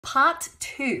Part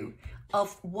 2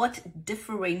 of what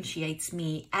differentiates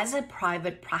me as a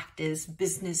private practice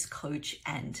business coach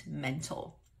and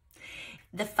mentor.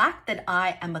 The fact that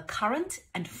I am a current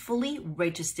and fully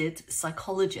registered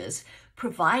psychologist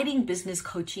providing business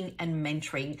coaching and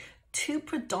mentoring to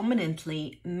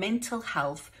predominantly mental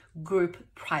health group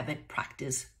private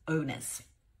practice owners.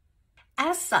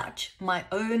 As such, my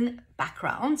own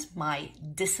background, my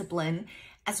discipline,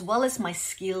 as well as my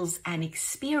skills and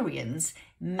experience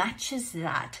matches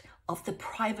that of the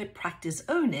private practice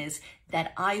owners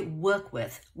that I work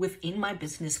with within my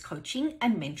business coaching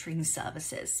and mentoring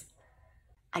services.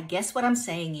 I guess what I'm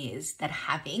saying is that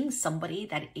having somebody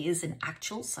that is an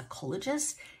actual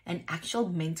psychologist, an actual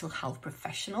mental health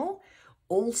professional,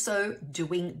 also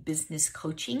doing business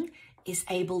coaching, is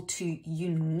able to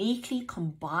uniquely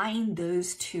combine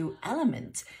those two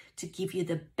elements to give you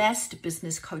the best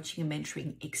business coaching and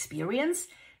mentoring experience,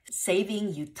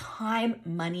 saving you time,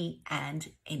 money, and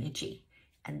energy.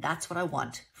 And that's what I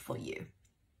want for you.